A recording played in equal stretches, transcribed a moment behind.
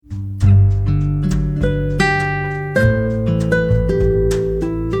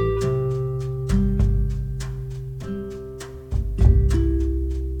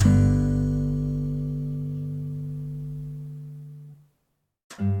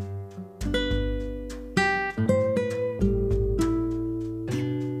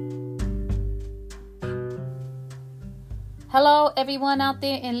Hello, everyone out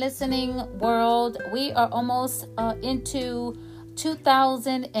there in listening world. We are almost into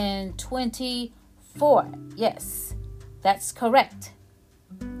 2024. Yes, that's correct.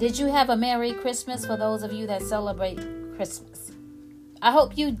 Did you have a Merry Christmas for those of you that celebrate Christmas? I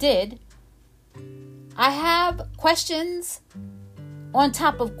hope you did. I have questions on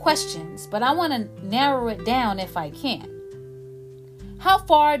top of questions, but I want to narrow it down if I can. How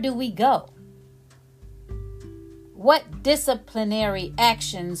far do we go? What disciplinary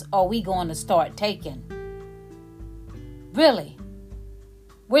actions are we going to start taking? Really?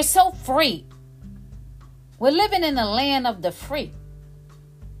 We're so free. We're living in the land of the free.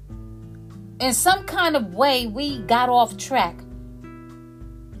 In some kind of way, we got off track.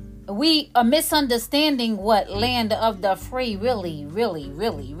 We are misunderstanding what land of the free really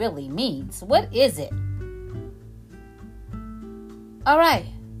means. What is it? All right.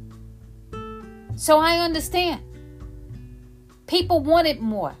 So I understand. People wanted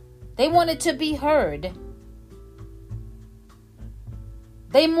more. They wanted to be heard.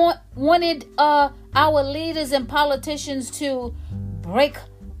 They wanted our leaders and politicians to break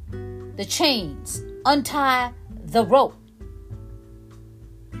the chains, untie the rope.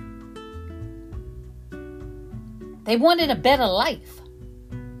 They wanted a better life.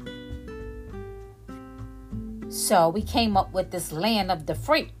 So we came up with this land of the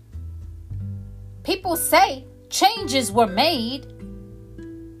free. People say changes were made,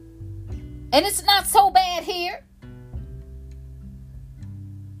 and it's not so bad here.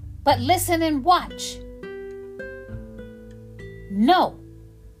 But listen and watch. Know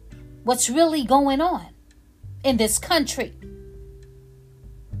what's really going on in this country.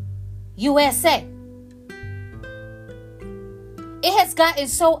 USA. It has gotten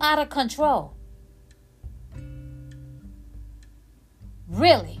so out of control.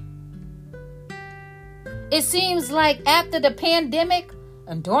 Really. It seems like after the pandemic,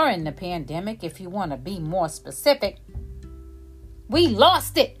 and during the pandemic, if you want to be more specific, we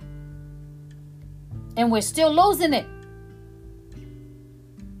lost it. And we're still losing it.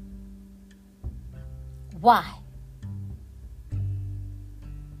 Why?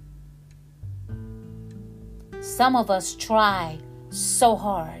 Some of us try so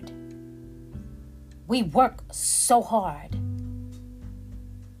hard. We work so hard.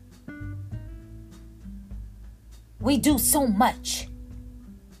 We do so much.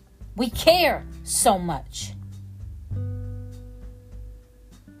 We care so much.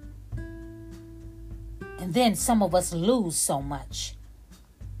 And then some of us lose so much.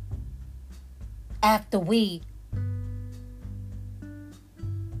 After we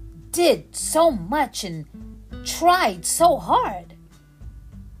did so much and tried so hard.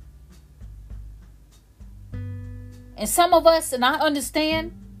 And some of us, and I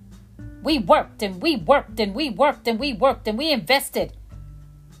understand, we worked and we worked and we worked and we worked and we invested.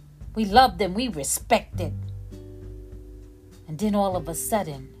 We loved and we respected. And then all of a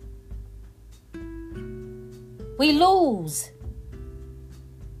sudden, we lose.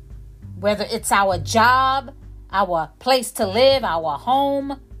 Whether it's our job, our place to live, our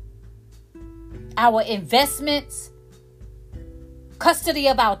home, our investments, custody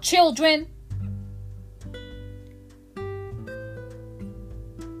of our children.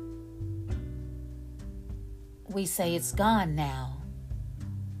 We say it's gone now.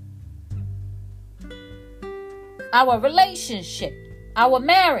 Our relationship, our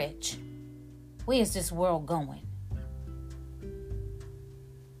marriage. Where is this world going?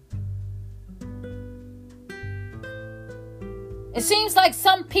 It seems like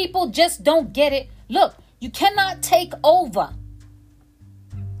some people just don't get it. Look, you cannot take over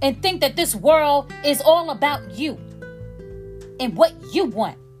and think that this world is all about you and what you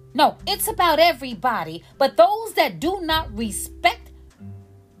want. No, it's about everybody. But those that do not respect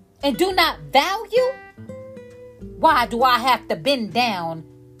and do not value, why do I have to bend down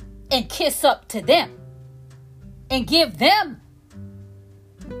and kiss up to them and give them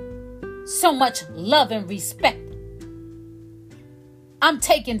so much love and respect? I'm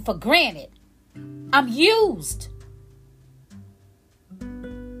taken for granted. I'm used.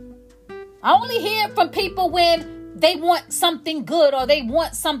 I only hear from people when they want something good or they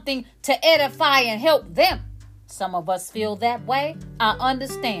want something to edify and help them. Some of us feel that way. I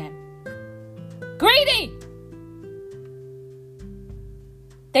understand. Greedy.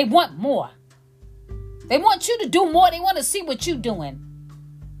 They want more. They want you to do more. They want to see what you're doing.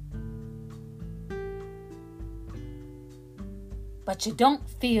 But you don't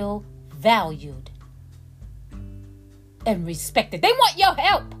feel valued and respected. They want your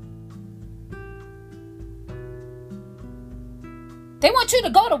help. They want you to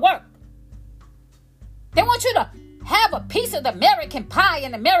go to work. They want you to have a piece of the American pie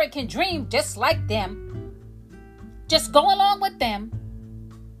and American dream just like them. Just go along with them.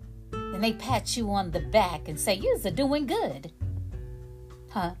 And they pat you on the back and say, you're doing good.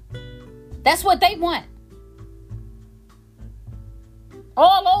 Huh? That's what they want.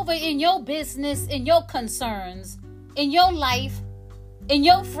 All over in your business, in your concerns, in your life, in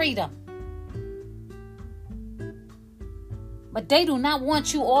your freedom. But they do not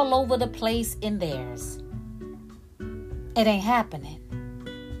want you all over the place in theirs. It ain't happening.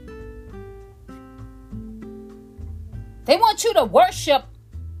 They want you to worship,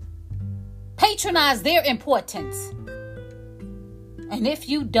 patronize their importance. And if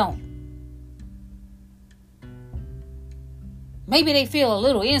you don't, maybe they feel a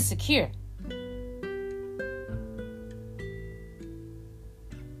little insecure.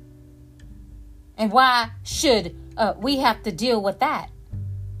 And why should we have to deal with that?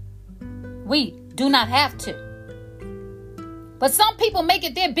 We do not have to. But some people make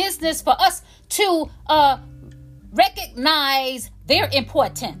it their business for us to recognize their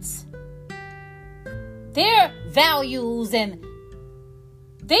importance, their values, and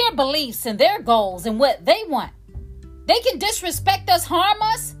their beliefs and their goals and what they want. They can disrespect us, harm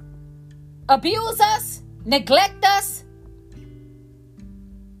us, abuse us, neglect us,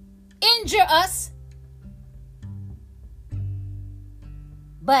 injure us.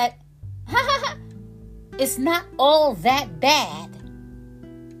 But it's not all that bad.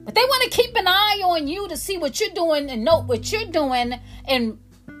 But they want to keep an eye on you to see what you're doing and note what you're doing and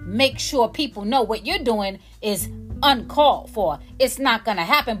make sure people know what you're doing is uncalled for. It's not going to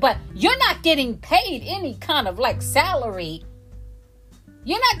happen. But you're not getting paid any kind of like salary.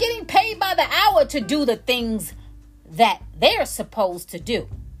 You're not getting paid by the hour to do the things that they're supposed to do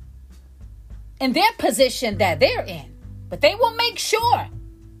in their position that they're in. But they will make sure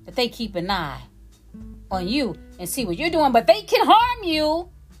that they keep an eye on you and see what you're doing. But they can harm you,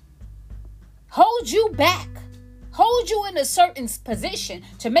 hold you back, hold you in a certain position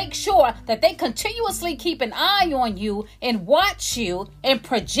to make sure that they continuously keep an eye on you and watch you and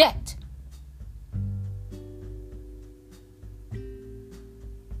project.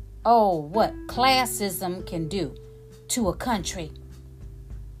 Oh, what classism can do to a country.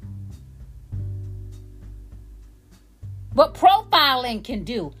 What profiling can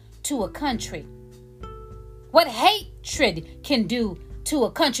do to a country. What hatred can do to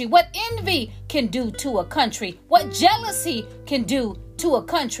a country. What envy can do to a country. What jealousy can do to a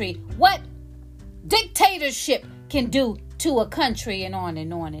country. What dictatorship can do to a country, and on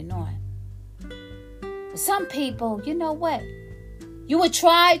and on and on. Some people, you know what? You would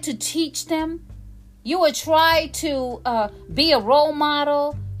try to teach them. You would try to be a role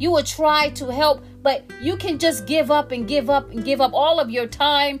model. You would try to help, but you can just give up and give up and give up all of your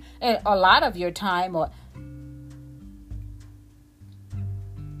time, a lot of your time, or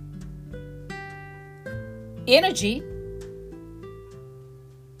energy,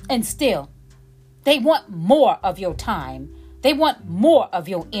 and still they want more of your time. They want more of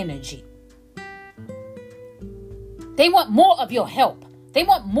your energy. They want more of your help. They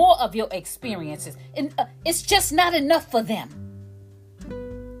want more of your experiences. And it's just not enough for them.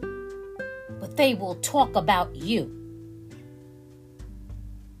 But they will talk about you.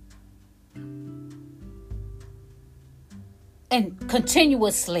 And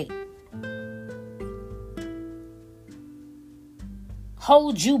continuously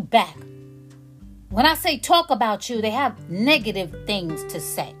hold you back. When I say talk about you, they have negative things to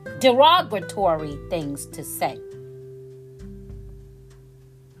say, derogatory things to say.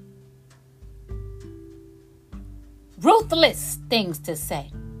 Ruthless things to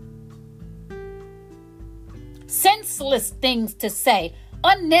say. Senseless things to say.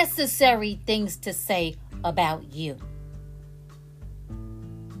 Unnecessary things to say about you.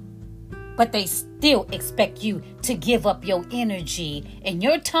 But they still expect you to give up your energy and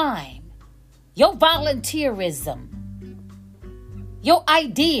your time, your volunteerism, your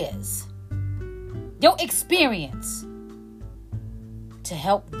ideas, your experience to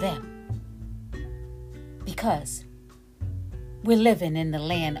help them. Because we're living in the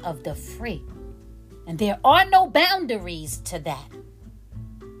land of the free. And there are no boundaries to that.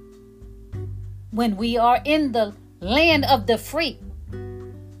 When we are in the land of the free,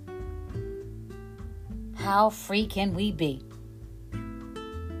 how free can we be?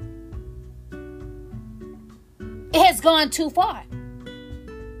 It has gone too far.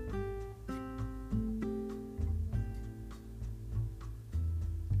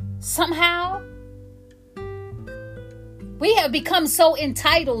 Somehow, we have become so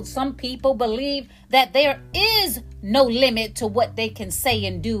entitled. Some people believe that there is no limit to what they can say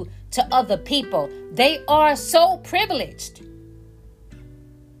and do to other people. They are so privileged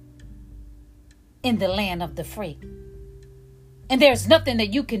in the land of the free. And there's nothing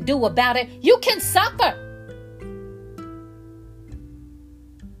that you can do about it. You can suffer.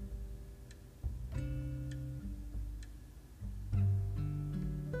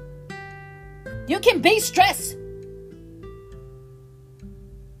 You can be stressed.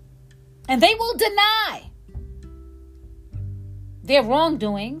 And they will deny their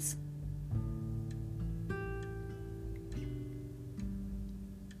wrongdoings.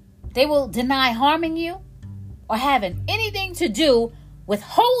 They will deny harming you or having anything to do with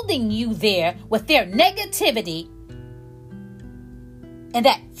holding you there with their negativity and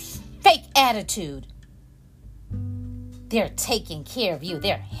that fake attitude. They're taking care of you.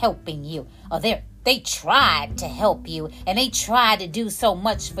 They're helping you. Or they tried to help you and they tried to do so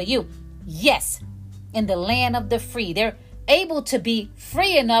much for you. Yes, in the land of the free, they're able to be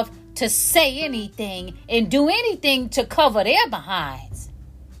free enough to say anything and do anything to cover their behinds,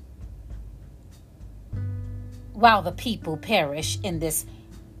 while the people perish in this,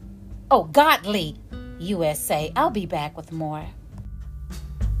 godly USA. I'll be back with more.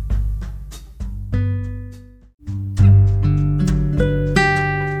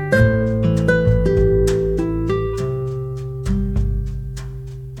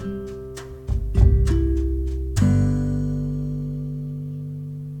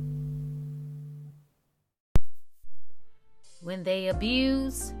 When they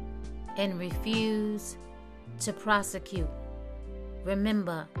abuse and refuse to prosecute,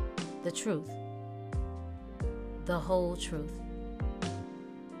 remember the truth, the whole truth.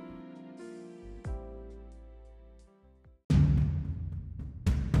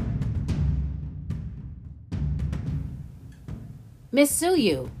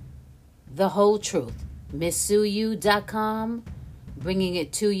 Misuyu, the whole truth. Misuyu.com, bringing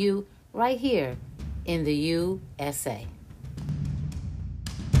it to you right here in the USA.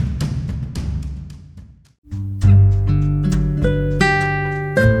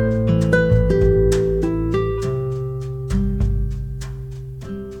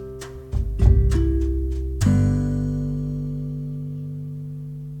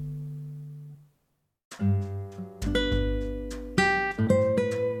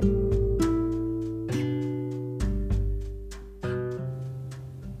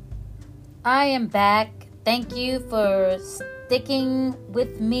 I am back. Thank you for sticking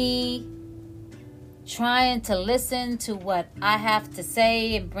with me, trying to listen to what I have to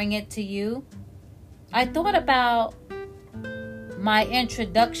say and bring it to you. I thought about my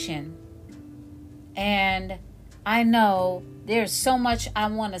introduction, and I know there's so much I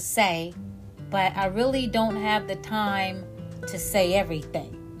want to say, but I really don't have the time to say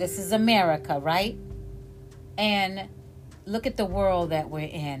everything. This is America, right? And look at the world that we're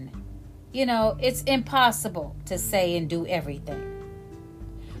in. You know, it's impossible to say and do everything.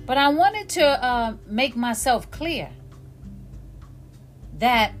 But I wanted to make myself clear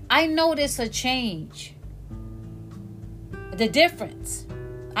that I notice a change. The difference.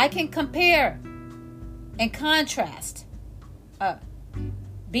 I can compare and contrast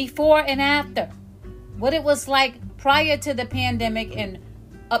before and after. What it was like prior to the pandemic and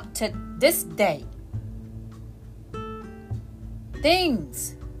up to this day.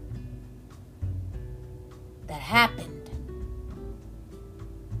 Things that happened,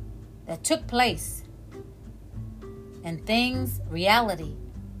 that took place, and things, reality,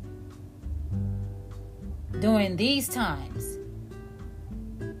 during these times,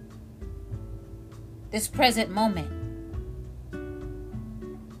 this present moment,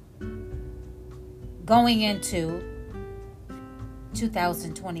 going into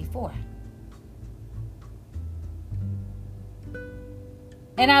 2024.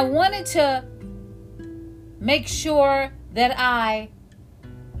 And I wanted to make sure that I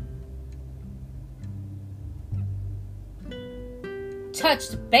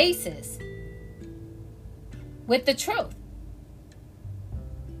touched bases with the truth.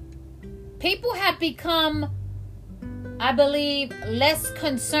 People have become, I believe, less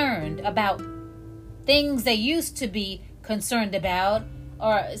concerned about things they used to be concerned about,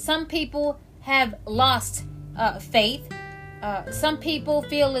 or some people have lost faith. Some people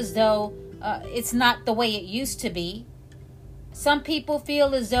feel as though it's not the way it used to be. Some people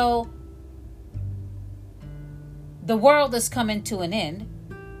feel as though the world is coming to an end.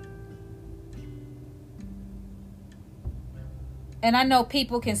 And I know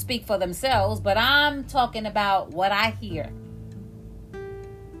people can speak for themselves, but I'm talking about what I hear,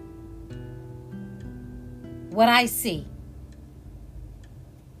 what I see,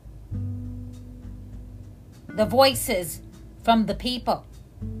 the voices from the people.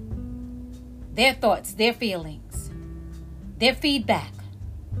 their thoughts, their feelings, their feedback.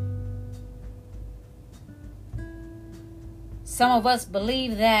 Some of us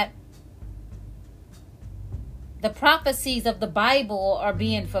believe that the prophecies of the Bible are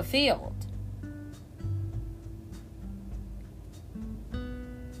being fulfilled.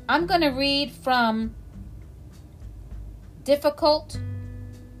 I'm going to read from difficult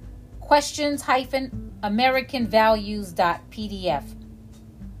questions-americanvalues.pdf.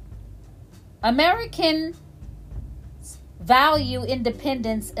 Americans value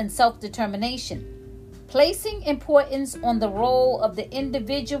independence and self-determination, placing importance on the role of the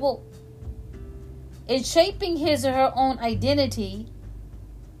individual in shaping his or her own identity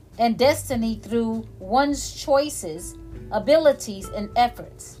and destiny through one's choices, abilities, and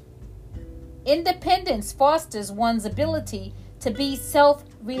efforts. Independence fosters one's ability to be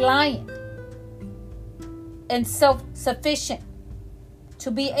self-reliant and self-sufficient,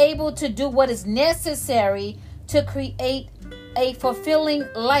 to be able to do what is necessary to create a fulfilling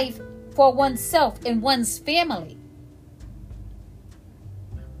life for oneself and one's family.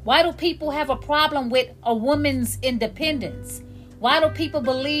 Why do people have a problem with a woman's independence? Why do people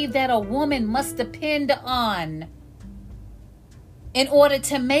believe that a woman must depend on in order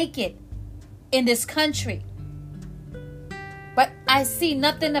to make it in this country? But I see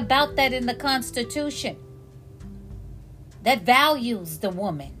nothing about that in the Constitution that values the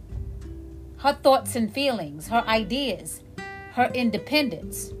woman, her thoughts and feelings, her ideas, her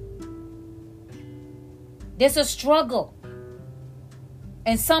independence. There's a struggle,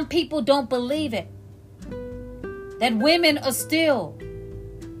 and some people don't believe it, that women are still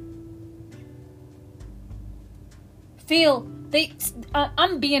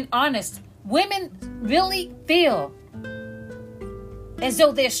I'm being honest, women really feel as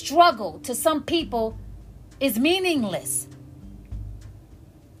though their struggle to some people is meaningless.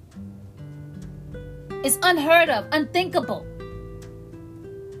 It's unheard of, unthinkable,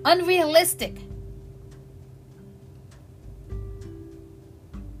 unrealistic.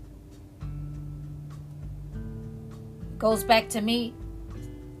 Goes back to me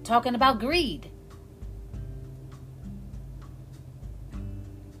talking about greed.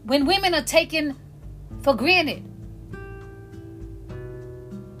 When women are taken for granted,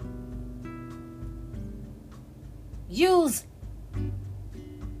 used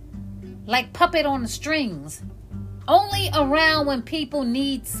like puppet on the strings, only around when people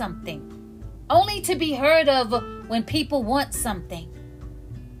need something, only to be heard of when people want something.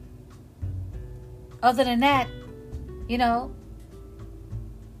 Other than that,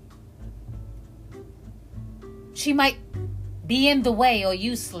 she might be in the way or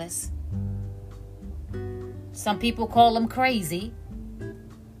useless. Some people call them crazy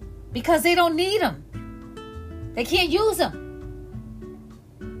because they don't need them. They can't use them.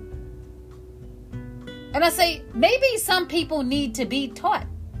 And I say, maybe some people need to be taught.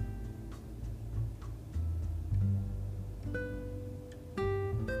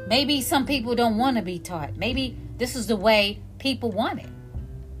 Maybe some people don't want to be taught. Maybe this is the way people want it.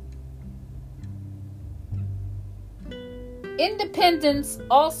 Independence,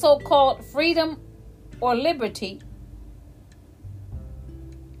 also called freedom or liberty,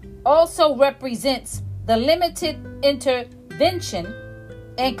 also represents the limited intervention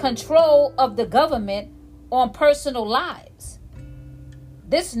and control of the government on personal lives.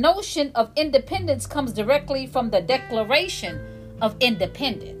 This notion of independence comes directly from the Declaration of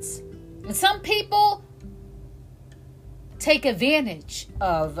Independence. And some people take advantage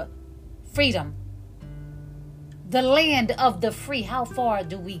of freedom, the land of the free. How far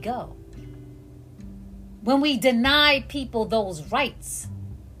do we go when we deny people those rights?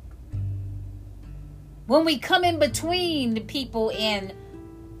 When we come in between the people and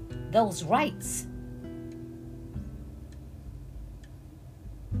those rights?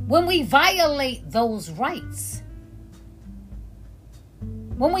 When we violate those rights?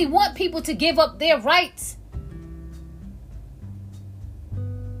 When we want people to give up their rights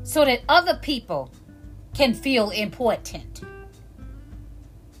so that other people can feel important?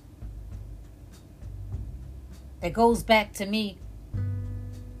 That goes back to me,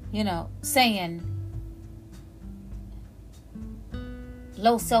 saying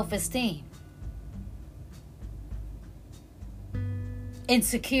low self-esteem,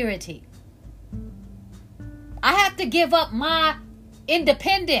 insecurity. I have to give up my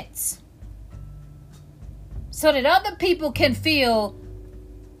independence so that other people can feel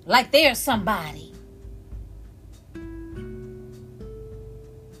like they're somebody.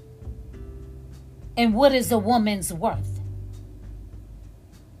 And what is a woman's worth?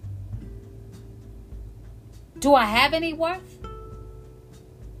 Do I have any worth?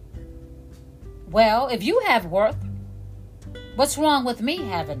 Well, if you have worth, what's wrong with me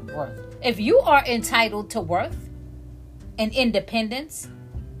having worth? If you are entitled to worth and independence,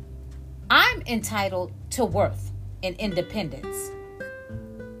 I'm entitled to worth and independence.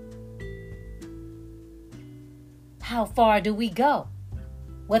 How far do we go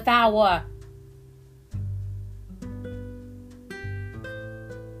with our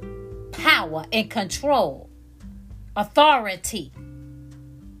power and control, authority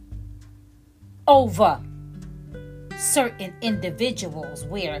over certain individuals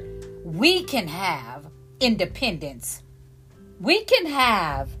where we can have independence? We can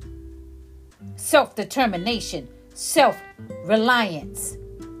have self-determination, self-reliance,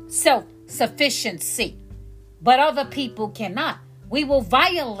 self-sufficiency. But other people cannot. We will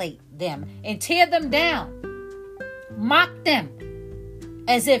violate them and tear them down, mock them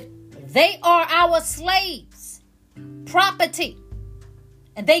as if they are our slaves, property,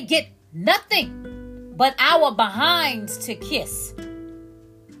 and they get nothing but our behinds to kiss.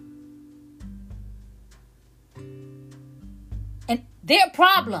 And their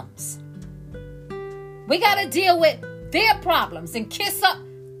problems, we got to deal with their problems and kiss up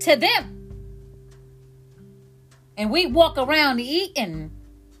to them. And we walk around eating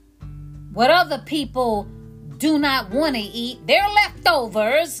what other people do not want to eat. Their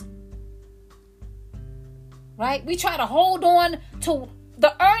leftovers. Right? We try to hold on to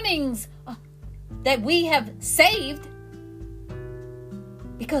the earnings that we have saved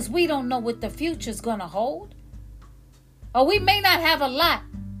because we don't know what the future's going to hold. Or we may not have a lot.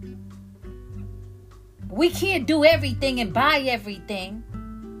 We can't do everything and buy everything.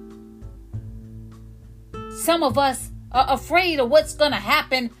 Some of us are afraid of what's going to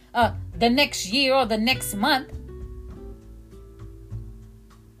happen the next year or the next month.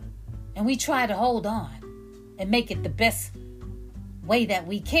 And we try to hold on and make it the best way that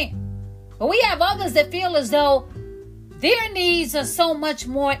we can. But we have others that feel as though their needs are so much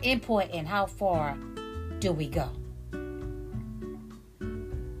more important. How far do we go?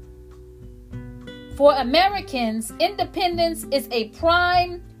 For Americans, independence is a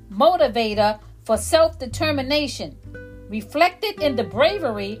prime motivator for self-determination, reflected in the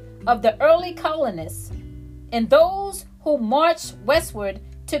bravery of the early colonists and those who marched westward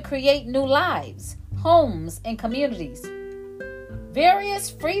to create new lives, homes, and communities.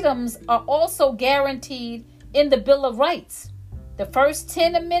 Various freedoms are also guaranteed in the Bill of Rights, the first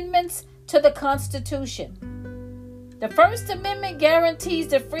 10 amendments to the Constitution. The First Amendment guarantees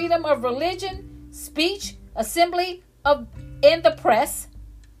the freedom of religion, speech, assembly, and the press.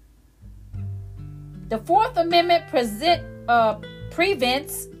 The Fourth Amendment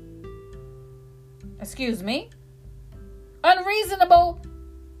prevents unreasonable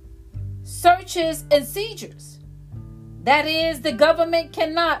searches and seizures. That is, the government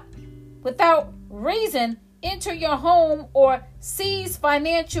cannot, without reason, enter your home or seize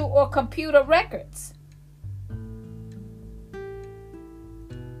financial or computer records.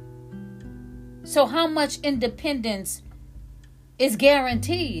 So how much independence is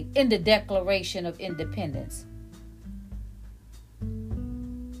guaranteed in the Declaration of Independence?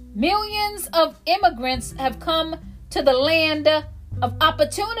 Millions of immigrants have come to the land of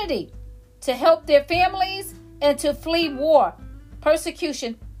opportunity to help their families and to flee war,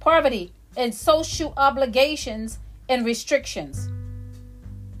 persecution, poverty, and social obligations and restrictions.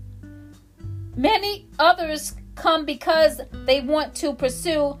 Many others come because they want to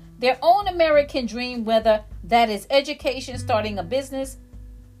pursue their own American dream, whether that is education, starting a business,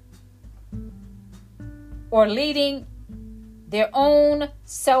 or leading their own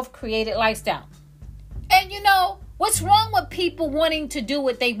self-created lifestyle. And you know, what's wrong with people wanting to do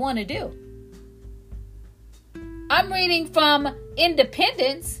what they want to do? I'm reading from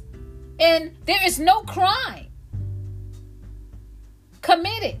Independence, and there is no crime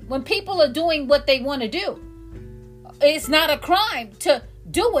committed when people are doing what they want to do. It's not a crime to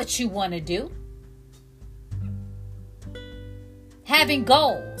do what you want to do. Having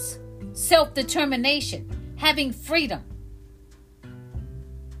goals, self-determination, having freedom.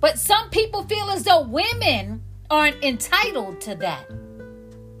 But some people feel as though women aren't entitled to that.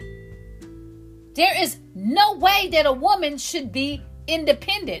 There is no way that a woman should be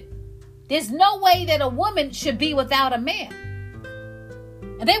independent. There's no way that a woman should be without a man.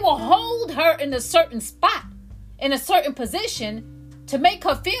 And they will hold her in a certain spot, in a certain position, to make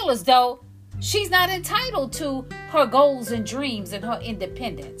her feel as though she's not entitled to her goals and dreams and her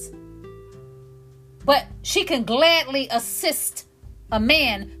independence. But she can gladly assist a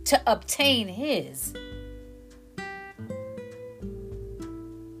man to obtain his.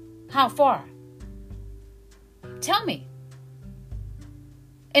 How far? Tell me.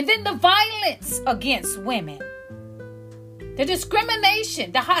 And then the violence against women, the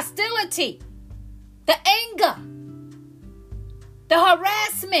discrimination, the hostility, the anger, the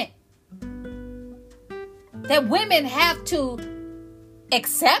harassment that women have to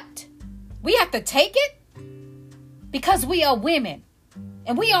accept. We have to take it because we are women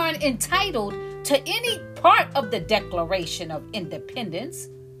and we aren't entitled to any part of the Declaration of Independence.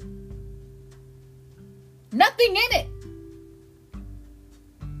 Nothing in it.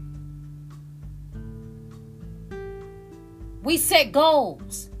 We set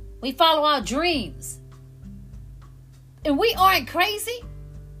goals. We follow our dreams. And we aren't crazy.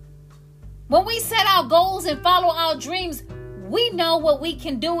 When we set our goals and follow our dreams, we know what we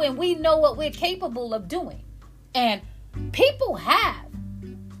can do and we know what we're capable of doing. And people have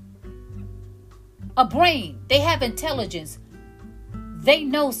a brain. They have intelligence. They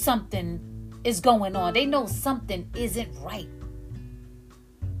know something is going on. They know something isn't right.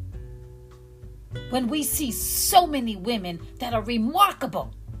 When we see so many women that are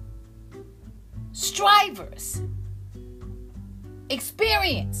remarkable, strivers,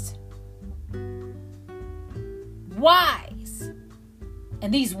 experienced, wise,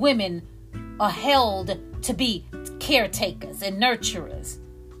 and these women are held to be caretakers and nurturers,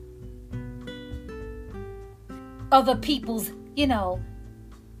 other people's,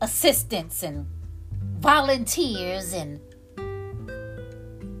 assistants and volunteers, and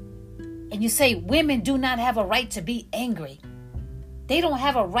you say women do not have a right to be angry. They don't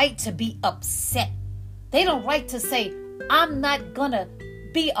have a right to be upset. They don't right to say, I'm not gonna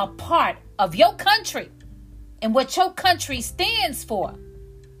be a part of your country and what your country stands for,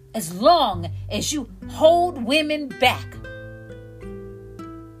 as long as you hold women back.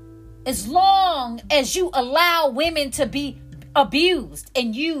 As long as you allow women to be abused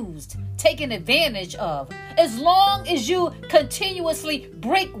and used, taken advantage of. As long as you continuously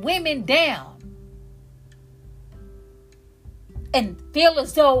break women down and feel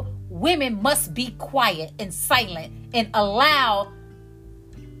as though women must be quiet and silent and allow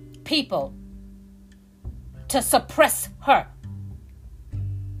people to suppress her,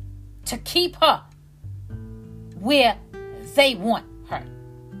 to keep her where they want her.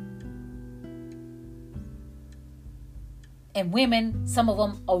 And women, some of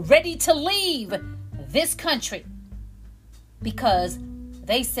them are ready to leave this country because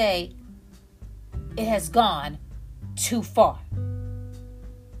they say it has gone too far.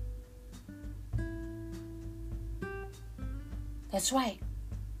 That's right.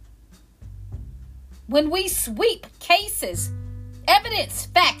 When we sweep cases, evidence,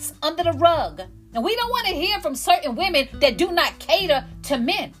 facts under the rug, and we don't want to hear from certain women that do not cater to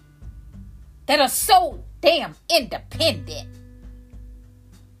men, that are so damn independent.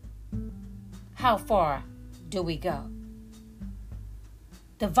 How far do we go?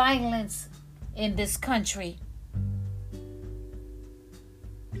 The violence in this country,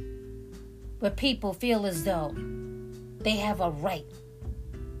 where people feel as though they have a right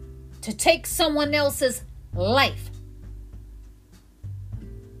to take someone else's life.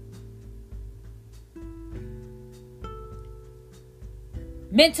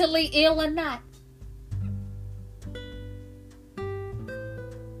 Mentally ill or not.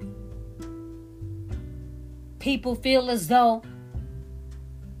 People feel as though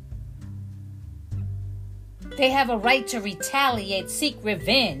they have a right to retaliate, seek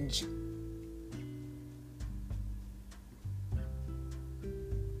revenge.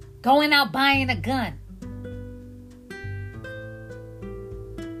 Going out buying a gun.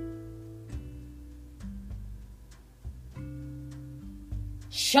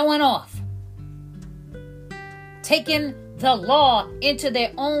 Showing off. Taking the law into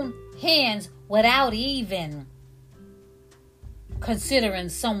their own hands without even considering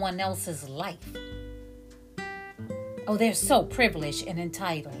someone else's life. Oh, they're so privileged and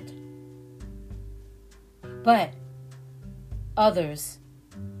entitled. But others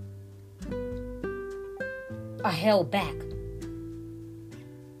are held back.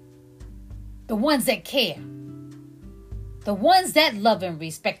 The ones that care. The ones that love and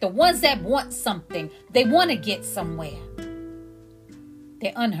respect. The ones that want something. They want to get somewhere.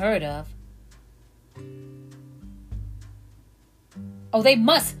 They're unheard of. Oh, they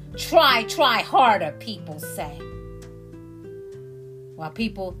must try harder, people say. While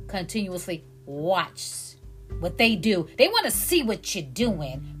people continuously watch what they do. They want to see what you're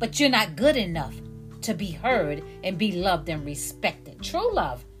doing, but you're not good enough to be heard and be loved and respected. True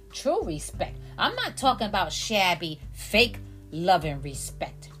love, true respect. I'm not talking about shabby, fake love and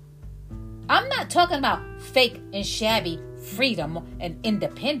respect. I'm not talking about fake and shabby freedom and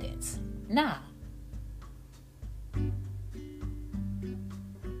independence. Nah.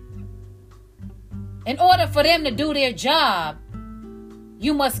 In order for them to do their job,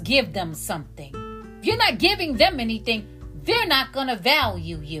 you must give them something. If you're not giving them anything, they're not going to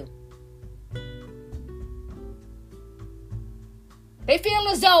value you. They feel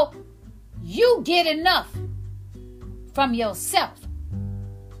as though you get enough from yourself.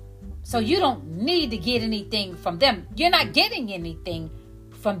 So you don't need to get anything from them. You're not getting anything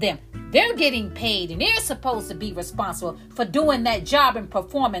from them. They're getting paid and they're supposed to be responsible for doing that job and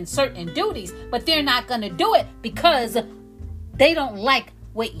performing certain duties, but they're not going to do it because they don't like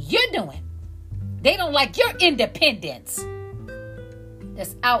what you're doing. They don't like your independence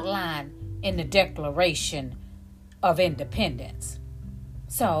that's outlined in the Declaration of Independence.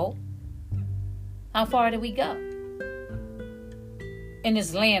 So, how far do we go in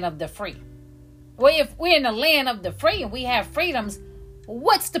this land of the free? Well, if we're in the land of the free and we have freedoms,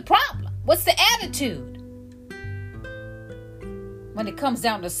 what's the problem? What's the attitude? When it comes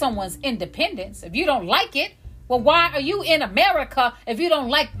down to someone's independence, if you don't like it, well, why are you in America if you don't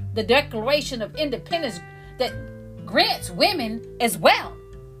like the Declaration of Independence that grants women as well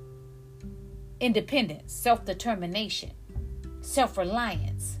independence, self-determination,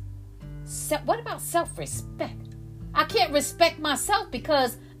 self-reliance? What about self-respect? I can't respect myself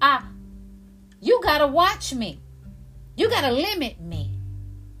because you gotta watch me. You gotta limit me.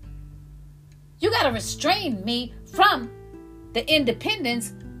 You gotta restrain me from the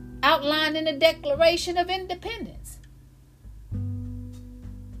independence outlined in the Declaration of Independence.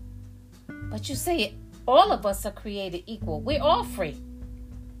 But you say all of us are created equal. We're all free.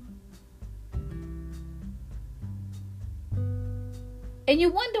 And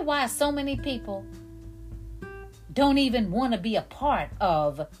you wonder why so many people don't even want to be a part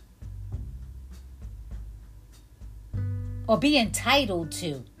of or be entitled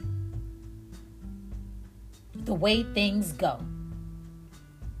to the way things go.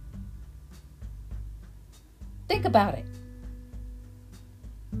 Think about it.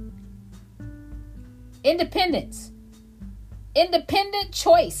 Independence. Independent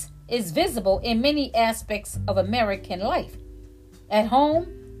choice is visible in many aspects of American life. At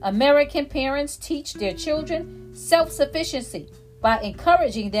home, American parents teach their children self-sufficiency by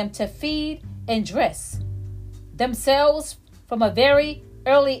encouraging them to feed and dress themselves from a very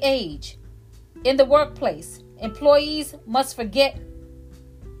early age. In the workplace, employees must they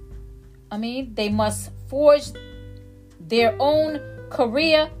must forge their own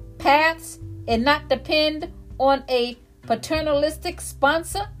career paths and not depend on a paternalistic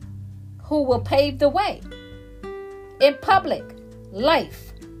sponsor who will pave the way. In public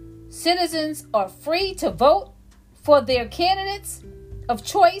life, citizens are free to vote for their candidates of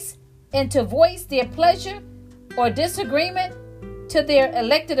choice and to voice their pleasure or disagreement to their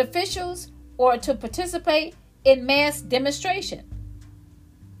elected officials or to participate in mass demonstration.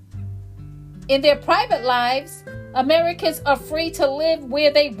 In their private lives, Americans are free to live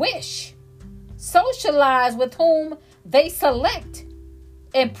where they wish, socialize with whom they select,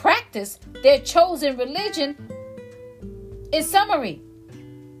 and practice their chosen religion. In summary,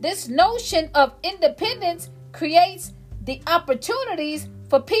 this notion of independence creates the opportunities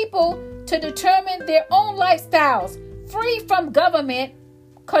for people to determine their own lifestyles, free from government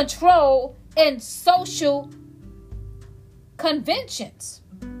control and social conventions.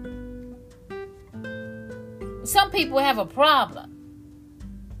 Some people have a problem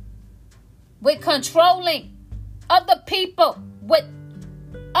with controlling other people, what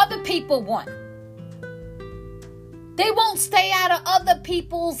other people want. They won't stay out of other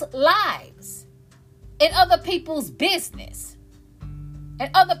people's lives and other people's business and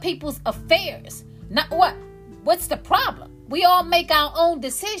other people's affairs. Not what? What's the problem? We all make our own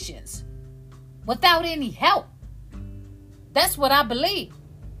decisions without any help. That's what I believe.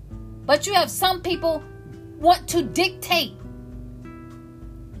 But you have some people want to dictate.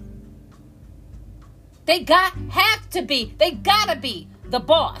 They gotta be the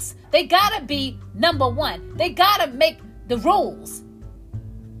boss. They gotta be number one. They gotta make the rules.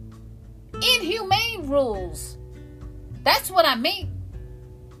 Inhumane rules. That's what I mean.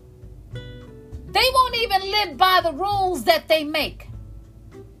 They won't even live by the rules that they make.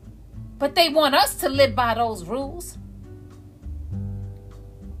 But they want us to live by those rules.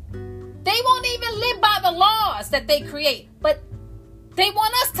 They won't even live by the laws that they create. But they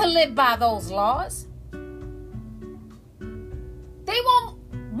want us to live by those laws.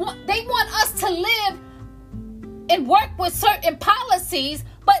 They want us to live and work with certain policies,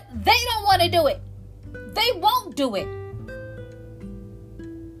 but they don't want to do it. They won't do it.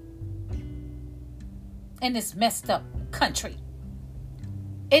 In this messed up country,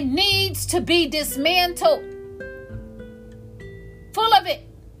 it needs to be dismantled. Full of it.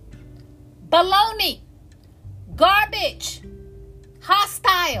 baloney, garbage,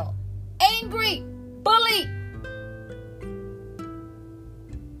 hostile, angry, bully,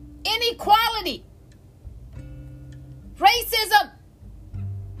 inequality, racism,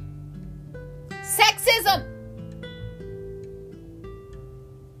 sexism,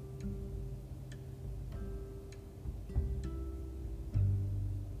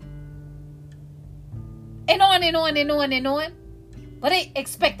 and on and on and on and on. But they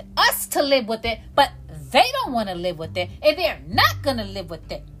expect us to live with it, but they don't want to live with it, and they're not going to live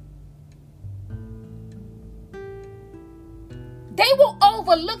with it. They will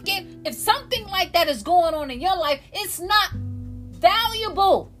overlook it if something like that is going on in your life. It's not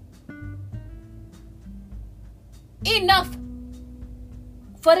valuable enough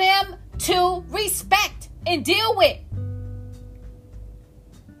for them to respect and deal with.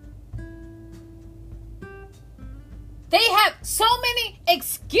 They have so many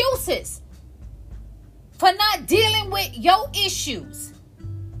excuses for not dealing with your issues,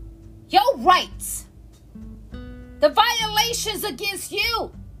 your rights, the violations against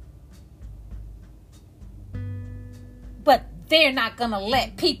you. But they're not going to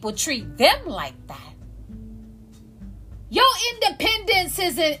let people treat them like that. Your independence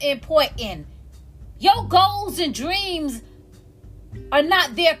isn't important. Your goals and dreams are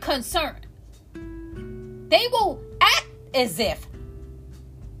not their concern. They will act as if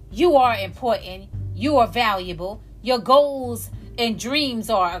you are important, you are valuable, your goals and dreams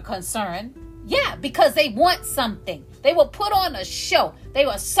are a concern. Yeah, because they want something. They will put on a show. They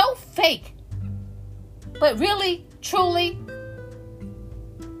were so fake. But really, truly,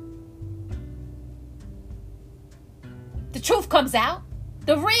 the truth comes out.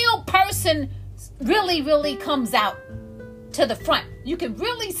 The real person really, really comes out to the front. You can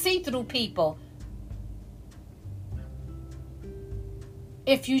really see through people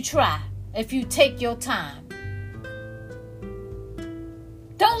if you try, if you take your time.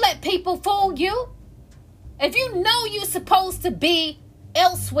 Don't let people fool you. If you know you're supposed to be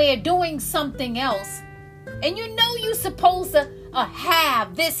elsewhere doing something else, and you know you're supposed to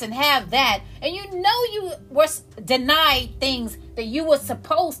have this and have that, and you know you were denied things that you were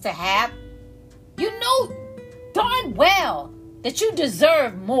supposed to have, you know darn well that you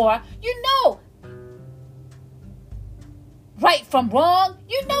deserve more. You know right from wrong.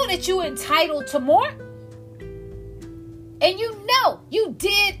 You know that you're entitled to more. And you know you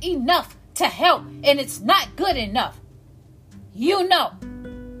did enough to help, and it's not good enough. You know.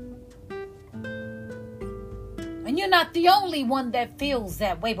 And you're not the only one that feels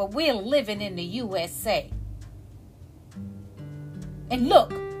that way, but we're living in the USA. And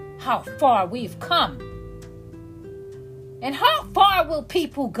look how far we've come. And how far will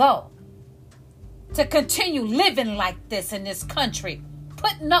people go to continue living like this in this country,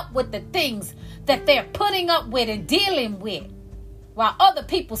 putting up with the things that they're putting up with and dealing with, while other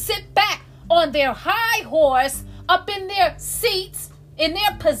people sit back on their high horse, up in their seats, in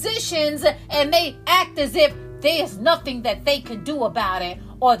their positions, and they act as if there's nothing that they can do about it,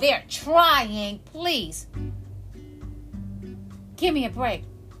 or they're trying. Please, give me a break.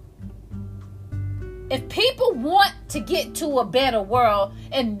 If people want to get to a better world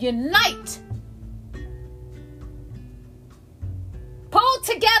and unite, pull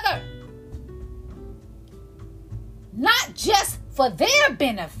together, not just for their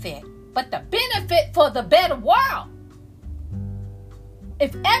benefit, but the benefit for the better world.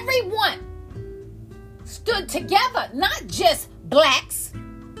 If everyone stood together, not just blacks,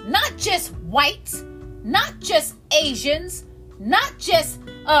 not just whites, not just Asians, not just,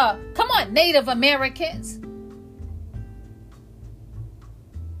 Native Americans.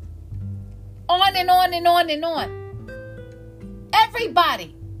 On and on and on and on.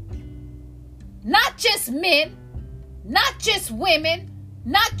 Everybody. Not just men, not just women,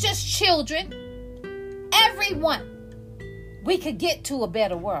 not just children. Everyone. We could get to a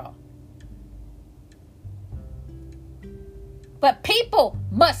better world. But people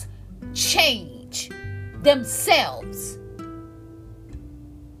must change themselves.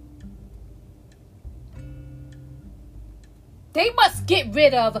 They must get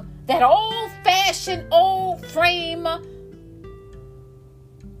rid of that old-fashioned, old frame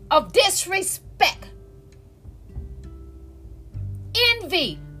of disrespect,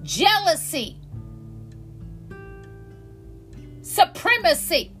 envy, jealousy,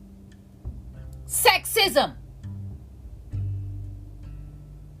 supremacy, sexism.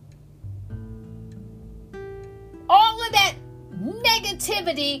 All of that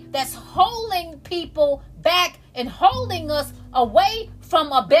negativity that's holding people back and holding us away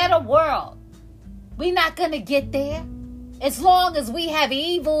from a better world. We're not going to get there as long as we have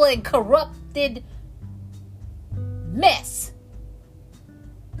evil and corrupt corrupted mess.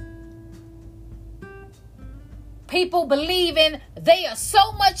 People believing they are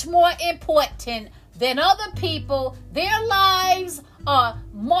so much more important than other people. Their lives are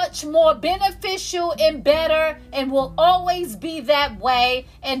much more beneficial and better and will always be that way.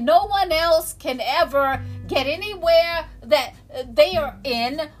 And no one else can ever get anywhere that they are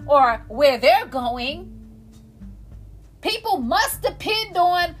in or where they're going. People must depend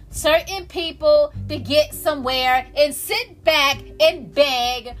on certain people to get somewhere and sit back and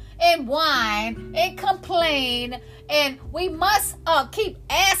beg and whine and complain. And we must keep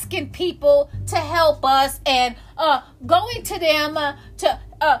asking people to help us and going to them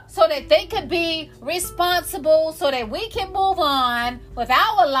so that they can be responsible, so that we can move on with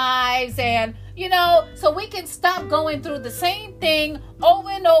our lives, and so we can stop going through the same thing over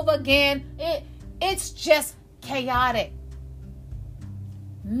and over again. It's just chaotic,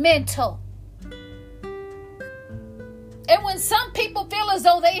 mental. And when some people feel as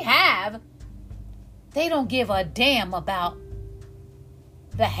though they don't give a damn about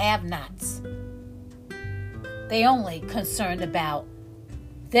the have-nots. They only concerned about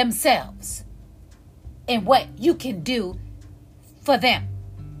themselves and what you can do for them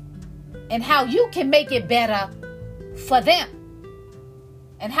and how you can make it better for them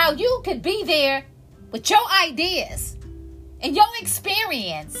and how you could be there with your ideas and your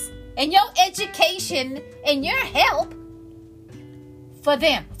experience and your education and your help for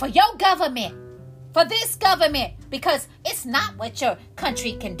them, for your government, for this government, because it's not what your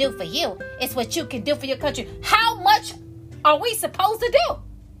country can do for you. It's what you can do for your country. How much are we supposed to do?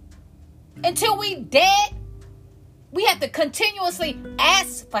 Until we dead, we have to continuously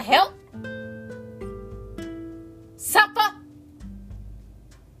ask for help, suffer,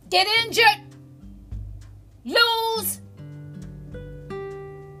 get injured, lose,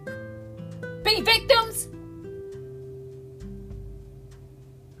 be victims,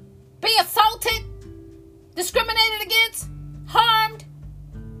 be assaulted, discriminated against, harmed,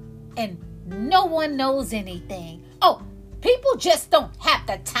 and no one knows anything. Oh, people just don't have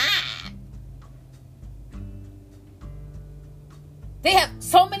the time. They have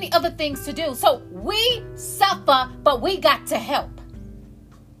so many other things to do. So we suffer, but we got to help.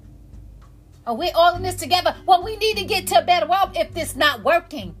 Are we all in this together? Well, we need to get to a better world if this not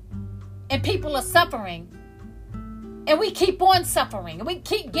working. And people are suffering. And we keep on suffering. And we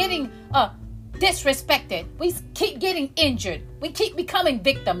keep getting disrespected. We keep getting injured. We keep becoming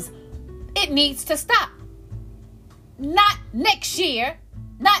victims. It needs to stop. Not next year,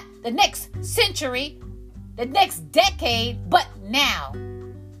 not the next century, the next decade, but now.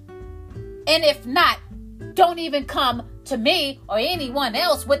 And if not, don't even come to me or anyone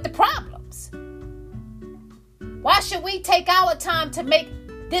else with the problems. Why should we take our time to make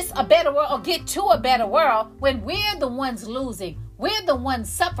this a better world or get to a better world when we're the ones losing? We're the ones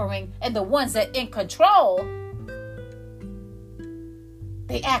suffering, and the ones that are in control,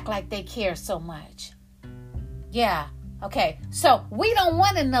 they act like they care so much. Yeah, okay. So we don't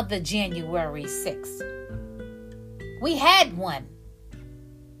want another January 6th. We had one.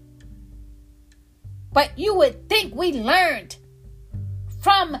 But you would think we learned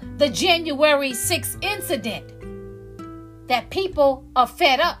from the January 6th incident that people are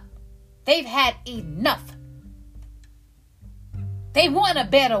fed up. They've had enough. They want a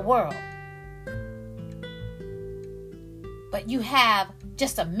better world. But you have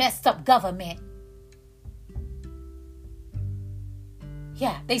just a messed up government.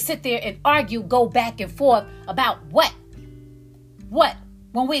 Yeah, they sit there and argue, go back and forth about what? What?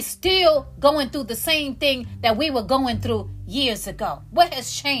 When we're still going through the same thing that we were going through years ago. What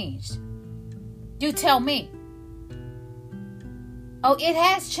has changed? You tell me. Oh, it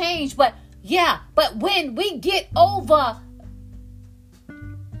has changed, but when we get over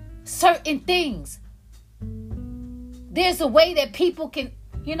certain things, there's a way that people can,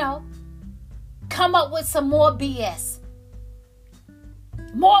 come up with some more BS.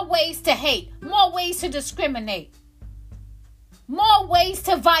 More ways to hate, more ways to discriminate, more ways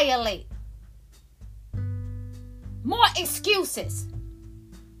to violate, more excuses.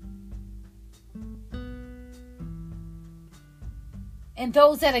 And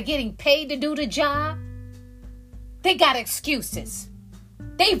those that are getting paid to do the job, they got excuses.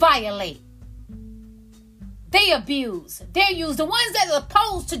 They violate. They abuse. They use the ones that are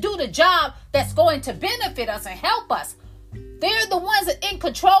supposed to do the job that's going to benefit us and help us. They're the ones that are in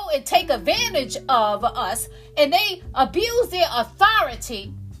control and take advantage of us, and they abuse their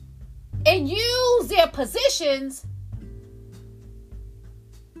authority and use their positions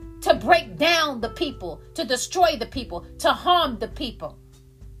to break down the people, to destroy the people, to harm the people.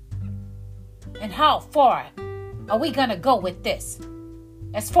 And how far are we going to go with this?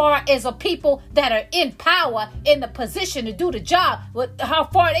 As far as the people that are in power, in the position to do the job, how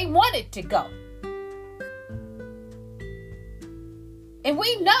far they want it to go. And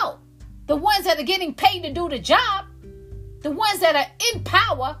we know the ones that are getting paid to do the job, the ones that are in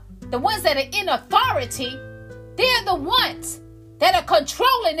power, the ones that are in authority, they're the ones that are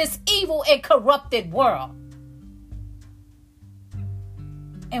controlling this evil and corrupted world.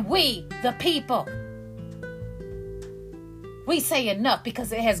 And we, the people, we say enough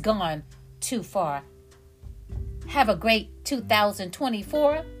because it has gone too far. Have a great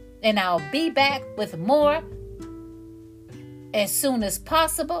 2024, and I'll be back with more as soon as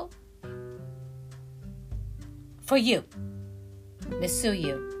possible for you. Miss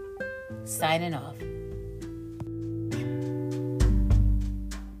Suyu, signing off.